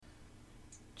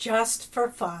just for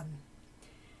fun.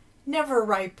 Never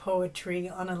write poetry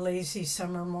on a lazy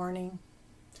summer morning.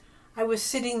 I was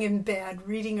sitting in bed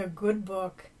reading a good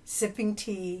book, sipping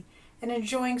tea, and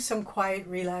enjoying some quiet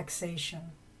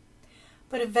relaxation.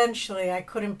 But eventually I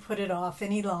couldn't put it off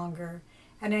any longer,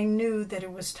 and I knew that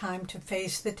it was time to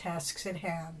face the tasks at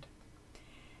hand.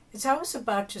 As I was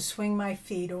about to swing my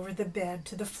feet over the bed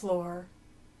to the floor,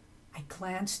 I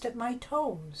glanced at my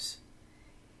toes.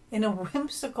 In a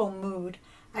whimsical mood,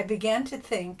 I began to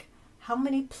think how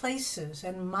many places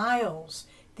and miles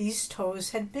these toes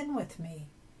had been with me,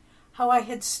 how I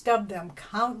had stubbed them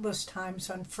countless times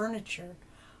on furniture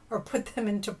or put them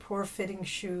into poor-fitting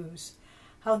shoes,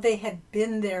 how they had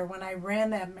been there when I ran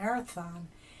that marathon,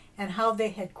 and how they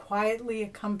had quietly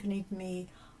accompanied me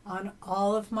on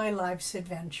all of my life's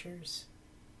adventures.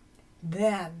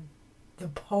 Then the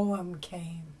poem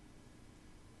came.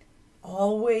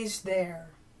 Always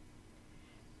there.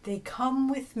 They come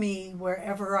with me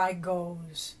wherever I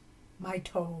goes, my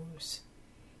toes.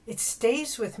 It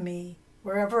stays with me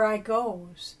wherever I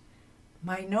goes,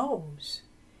 my nose.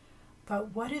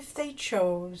 But what if they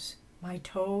chose, my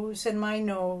toes and my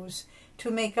nose,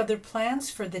 to make other plans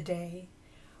for the day?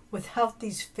 Without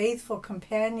these faithful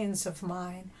companions of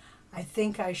mine, I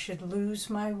think I should lose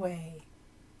my way.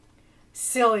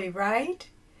 Silly, right?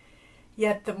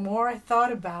 Yet the more I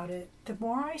thought about it, the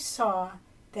more I saw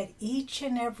that each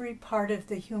and every part of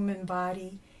the human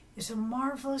body is a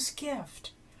marvelous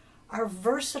gift. Our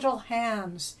versatile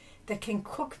hands that can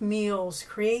cook meals,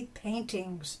 create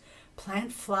paintings,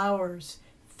 plant flowers,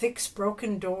 fix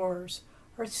broken doors,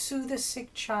 or soothe a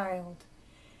sick child,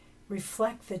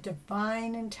 reflect the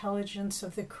divine intelligence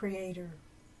of the Creator.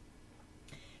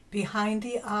 Behind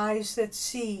the eyes that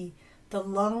see, the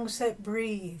lungs that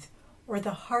breathe, or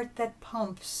the heart that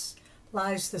pumps,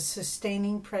 lies the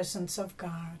sustaining presence of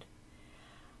God.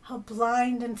 How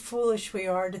blind and foolish we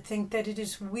are to think that it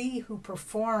is we who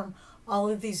perform all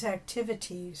of these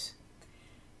activities.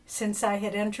 Since I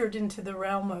had entered into the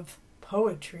realm of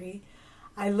poetry,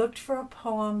 I looked for a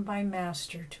poem by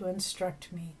Master to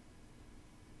instruct me.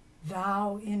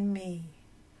 Thou in me.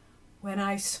 When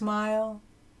I smile,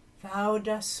 thou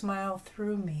dost smile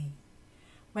through me.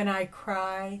 When I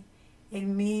cry,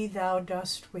 in me thou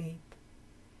dost weep.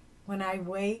 When I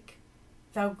wake,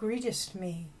 thou greetest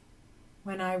me.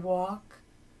 When I walk,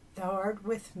 thou art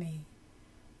with me.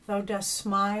 Thou dost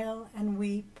smile and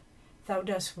weep, thou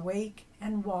dost wake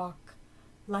and walk,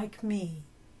 like me,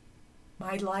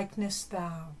 my likeness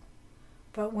thou.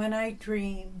 But when I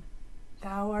dream,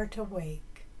 thou art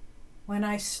awake. When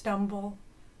I stumble,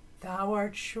 thou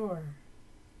art sure.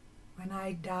 When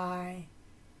I die,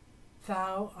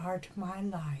 thou art my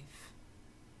life.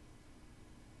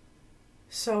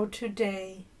 So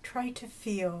today, try to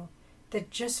feel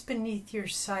that just beneath your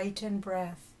sight and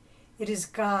breath, it is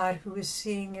God who is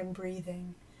seeing and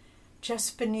breathing.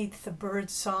 Just beneath the bird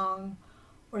song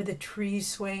or the tree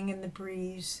swaying in the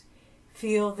breeze,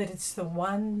 feel that it's the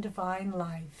one divine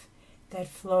life that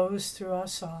flows through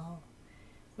us all.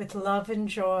 With love and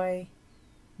joy,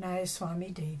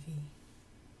 Nayaswami Devi.